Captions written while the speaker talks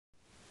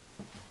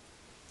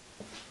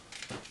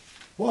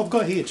What I've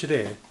got here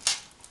today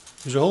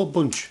is a whole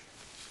bunch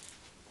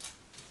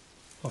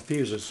of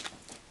fuses.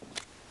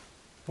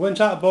 I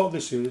went out and bought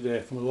this the other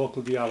day from a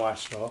local DIY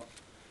store,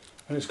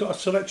 and it's got a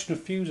selection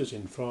of fuses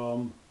in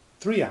from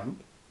 3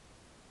 amp,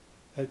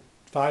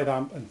 5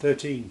 amp and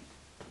 13.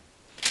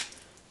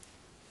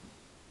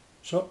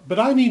 But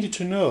I needed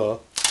to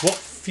know what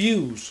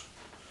fuse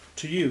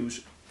to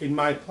use in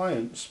my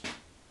appliance.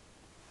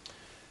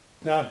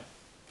 Now,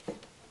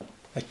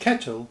 a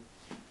kettle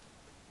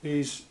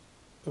is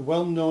a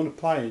well-known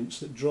appliance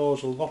that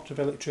draws a lot of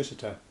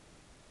electricity.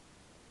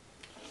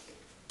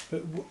 But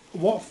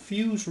what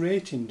fuse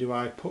rating do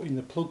I put in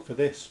the plug for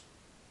this?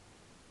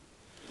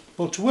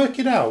 Well, to work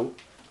it out,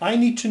 I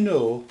need to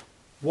know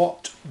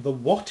what the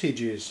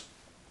wattage is.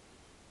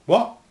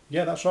 What?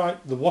 Yeah, that's right,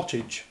 the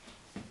wattage.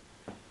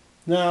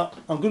 Now,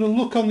 I'm going to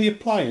look on the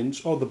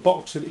appliance or the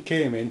box that it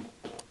came in,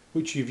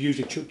 which you've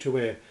usually chucked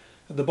away.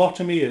 At the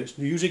bottom here, it's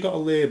usually got a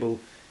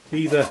label,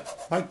 either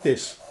like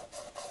this,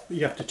 that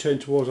you have to turn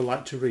towards a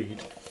light to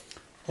read,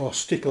 or a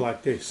sticker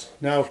like this.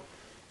 Now,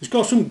 it's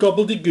got some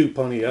gobbledygook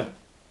on here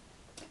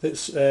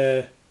that's,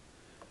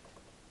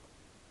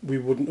 we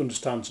wouldn't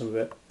understand some of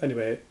it.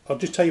 Anyway, I'll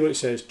just tell you what it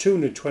says.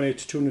 220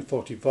 to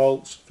 240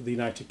 volts for the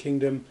United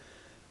Kingdom,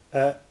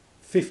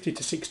 50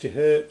 to 60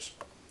 hertz.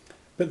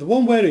 But the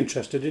one we're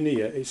interested in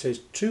here, it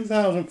says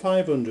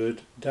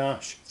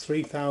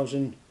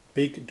 2500-3000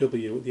 big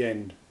W at the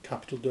end,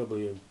 capital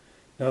W.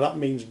 Now that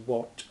means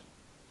watt,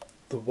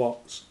 the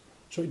watts.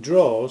 So it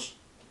draws,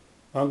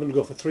 I'm going to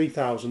go for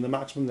 3000, the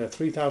maximum there,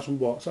 3000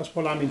 watts. That's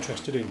what I'm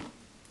interested in.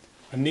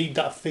 I need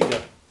that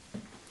figure.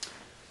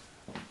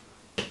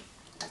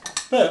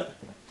 But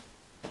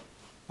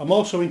I'm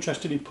also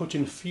interested in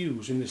putting a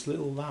fuse in this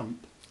little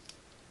lamp.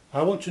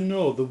 I want to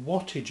know the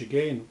wattage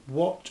again.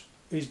 What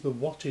is the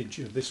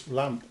wattage of this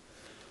lamp?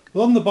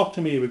 Well, on the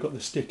bottom here we've got the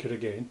sticker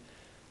again,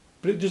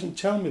 but it doesn't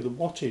tell me the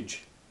wattage.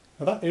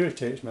 Now that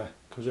irritates me,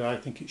 because I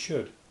think it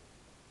should,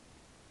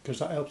 because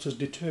that helps us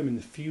determine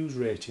the fuse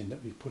rating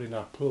that we put in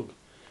our plug.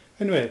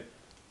 Anyway,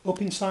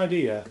 up inside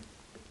here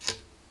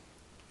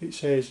it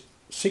says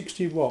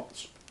 60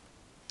 watts,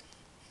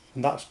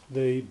 and that's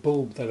the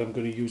bulb that I'm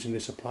going to use in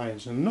this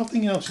appliance, and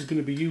nothing else is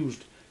going to be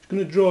used. It's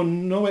going to draw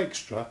no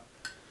extra.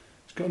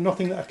 It's got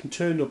nothing that I can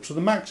turn up, so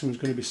the maximum is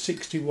going to be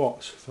 60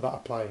 watts for that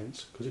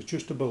appliance, because it's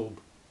just a bulb.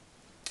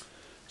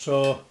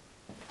 So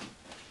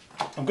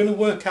I'm going to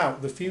work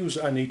out the fuse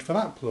that I need for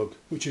that plug,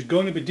 which is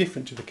going to be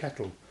different to the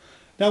kettle.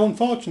 Now,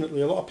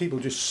 unfortunately, a lot of people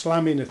just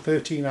slam in a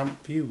 13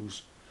 amp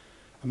fuse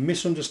and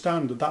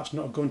misunderstand that that's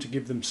not going to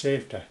give them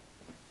safety,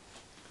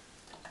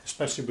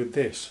 especially with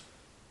this,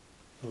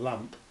 the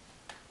lamp.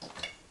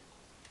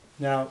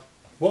 Now,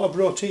 what I've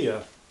wrote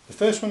here, the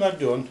first one I've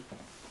done,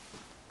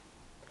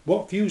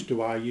 what fuse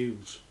do I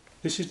use?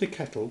 This is the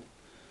kettle,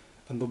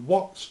 and the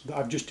watts that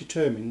I've just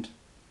determined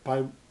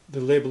by the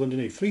label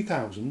underneath,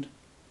 3000.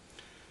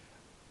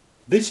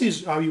 This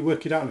is how you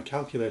work it out on a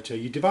calculator.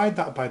 You divide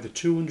that by the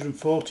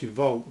 240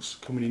 volts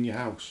coming in your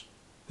house.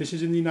 This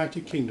is in the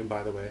United Kingdom,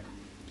 by the way.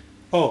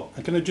 Oh,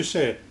 and can I just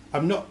say,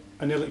 I'm not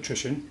an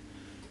electrician,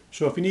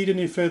 so if you need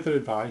any further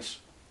advice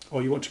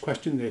or you want to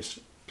question this,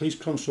 please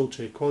consult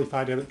a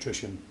qualified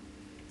electrician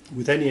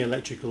with any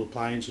electrical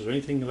appliances or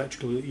anything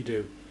electrical that you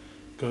do,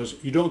 because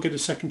you don't get a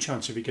second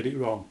chance if you get it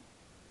wrong.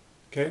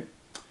 Okay,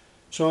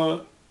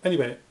 so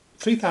anyway,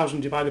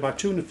 3000 divided by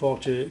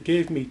 240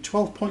 gave me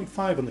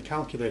 12.5 on the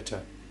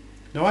calculator.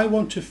 Now I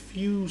want a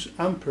fuse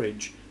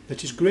amperage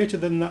that is greater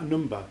than that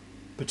number,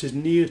 but as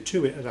near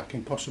to it as I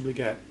can possibly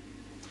get.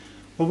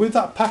 Well, with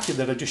that packet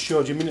that I just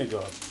showed you a minute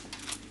ago,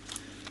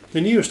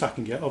 the nearest I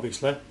can get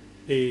obviously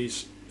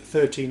is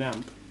 13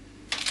 amp,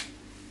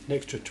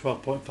 next to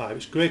 12.5.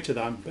 It's greater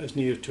than, but as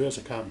near to it as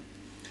I can.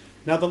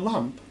 Now the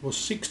lamp was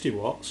 60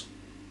 watts.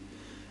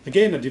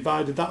 Again, I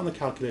divided that on the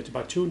calculator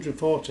by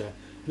 240,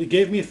 and it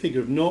gave me a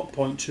figure of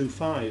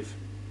 0.25. I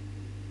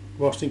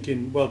was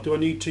thinking, well, do I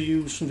need to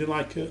use something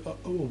like a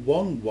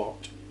 1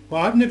 watt?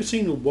 Well, I've never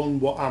seen a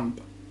 1 watt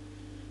amp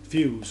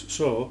fuse,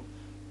 so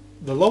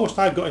the lowest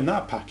I've got in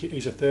that packet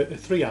is a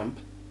 3 amp.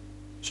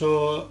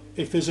 So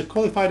if there's a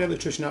qualified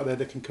electrician out there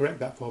that can correct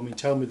that for me and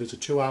tell me there's a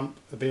 2 amp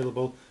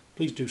available,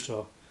 please do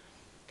so.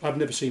 I've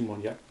never seen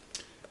one yet.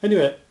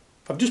 Anyway,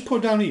 I've just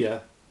put down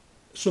here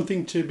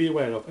something to be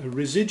aware of, a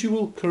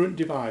residual current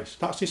device.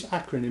 That's this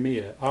acronym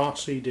here,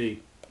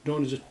 RCD,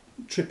 known as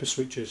tripper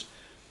switches.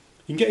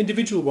 You can get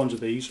individual ones of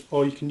these,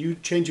 or you can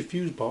change your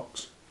fuse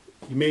box,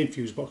 your main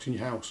fuse box in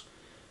your house,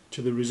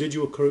 to the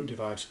residual current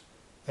device.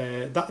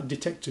 That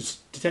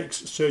detects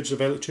surges of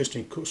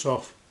electricity and cuts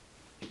off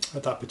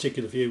at that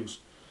particular fuse.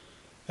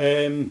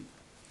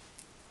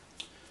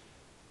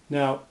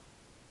 Now,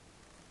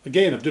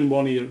 again, I've done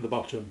one here at the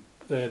bottom.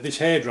 This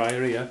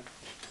hairdryer here,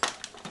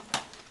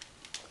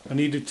 I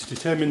needed to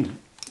determine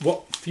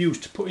what fuse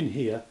to put in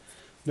here.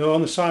 Now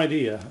on the side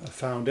here, I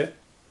found it.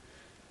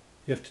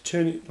 You have to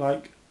turn it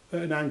like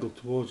at an angle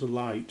towards the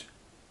light.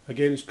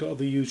 Again, it's got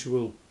the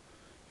usual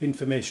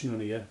information on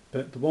here,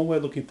 but the one we're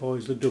looking for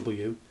is the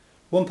W.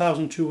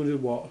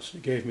 1200 watts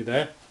it gave me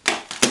there.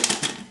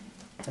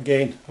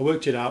 Again, I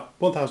worked it out,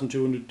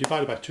 1200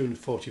 divided by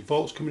 240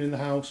 volts coming in the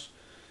house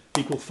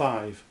equal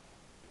 5.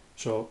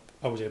 So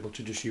I was able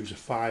to just use a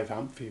 5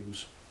 amp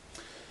fuse.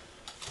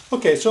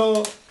 Okay,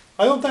 so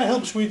I hope that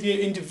helps with your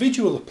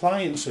individual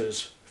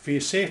appliances for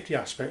your safety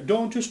aspect.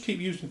 Don't just keep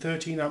using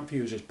 13 amp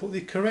fuses, put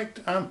the correct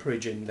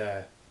amperage in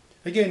there.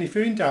 Again, if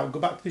you're in doubt, go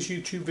back to this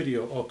YouTube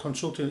video or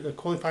consult a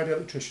qualified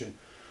electrician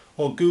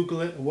or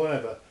Google it or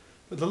whatever.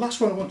 But the last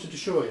one I wanted to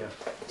show you,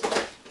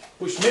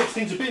 which makes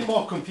things a bit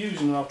more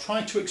confusing, and I'll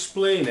try to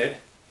explain it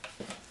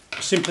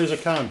as simply as I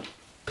can.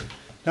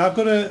 Now I've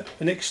got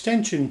an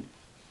extension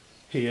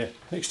here,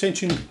 an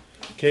extension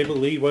cable,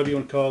 lead, whatever you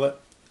want to call it.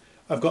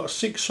 I've got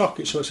 6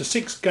 sockets, so it's a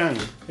 6-gang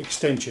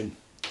extension.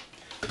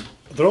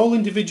 They're all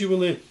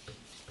individually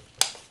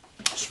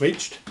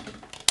switched.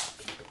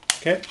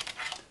 Okay.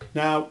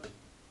 Now,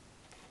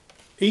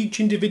 each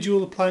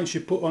individual appliance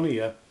you put on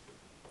here,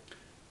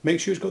 make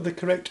sure it's got the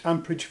correct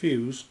amperage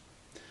fuse.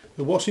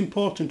 But what's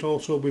important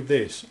also with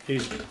this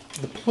is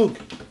the plug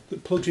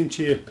that plugs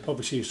into your,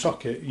 obviously your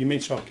socket, your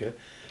main socket.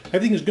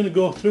 Everything is going to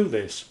go through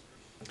this.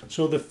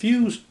 So the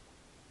fuse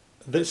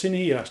that's in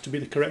here has to be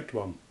the correct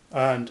one.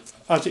 And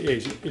as it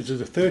is,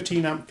 there's a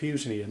 13 amp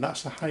fuse in here, and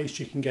that's the highest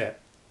you can get.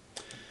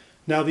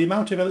 Now the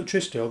amount of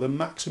electricity, or the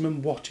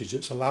maximum wattage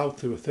that's allowed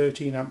through a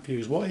 13 amp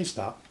fuse, what is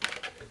that?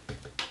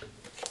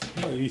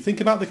 You think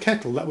about the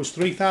kettle, that was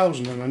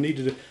 3000 and I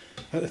needed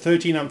a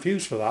 13 amp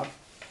fuse for that.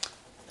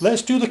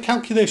 Let's do the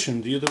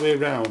calculation the other way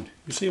around.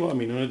 You see what I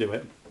mean when I do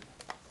it?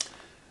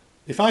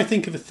 If I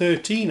think of a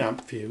 13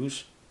 amp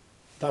fuse,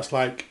 that's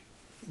like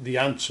the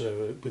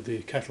answer with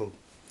the kettle.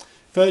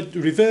 If I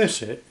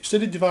reverse it,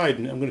 instead of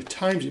dividing it, I'm going to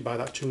times it by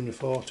that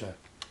 240.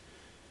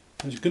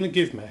 And it's going to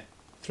give me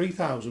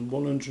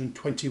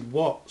 3120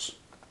 watts.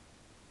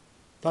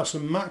 That's the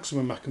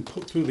maximum I can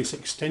put through this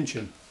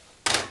extension.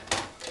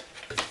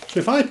 So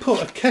if I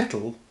put a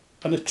kettle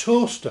and a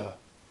toaster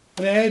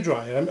and an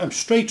hairdryer, I'm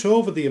straight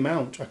over the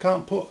amount. I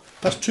can't put,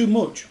 that's too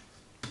much.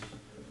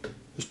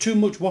 There's too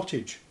much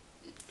wattage.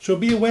 So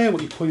be aware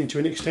what you put into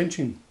an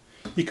extension.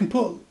 You can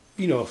put,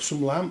 you know,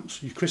 some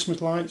lamps, your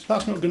Christmas lights,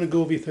 that's not going to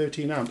go over your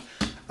 13 amp.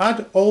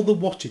 Add all the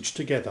wattage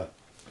together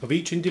of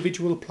each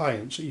individual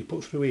appliance that you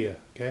put through here,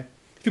 okay?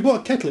 If you put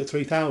a kettle at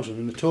 3000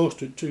 and a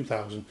toaster at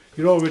 2000,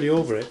 you're already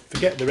over it,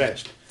 forget the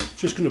rest.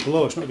 It's just going to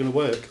blow, it's not going to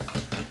work.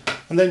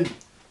 And then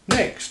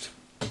next,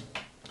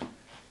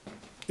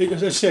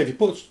 as I said, if you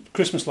put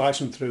Christmas lights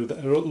in through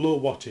that are low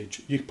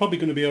wattage, you're probably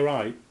going to be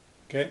alright,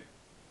 okay?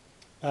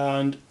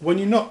 And when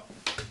you're not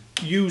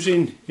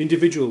using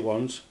individual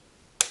ones,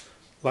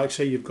 like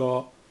say you've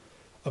got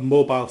a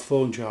mobile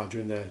phone charger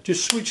in there,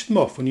 just switch them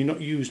off when you're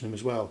not using them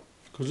as well,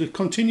 because they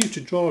continue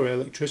to draw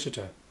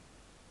electricity.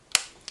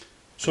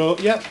 So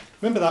yeah,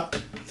 remember that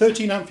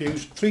 13 amp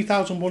fuse,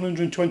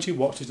 3120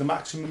 watts is the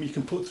maximum you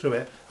can put through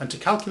it, and to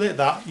calculate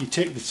that you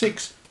take the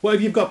 6,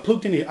 whatever you've got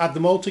plugged in here, add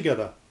them all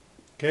together.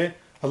 Okay,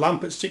 a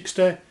lamp at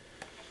 60, a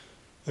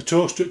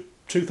toaster at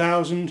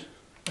 2000,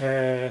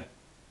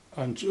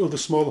 and other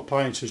small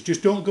appliances.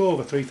 Just don't go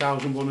over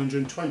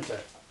 3120.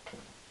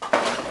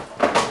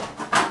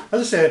 As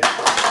I say,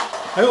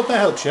 I hope that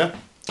helps you.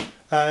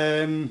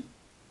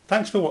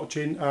 Thanks for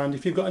watching, and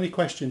if you've got any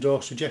questions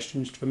or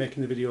suggestions for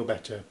making the video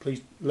better, please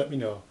let me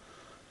know.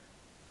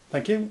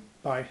 Thank you,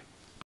 bye.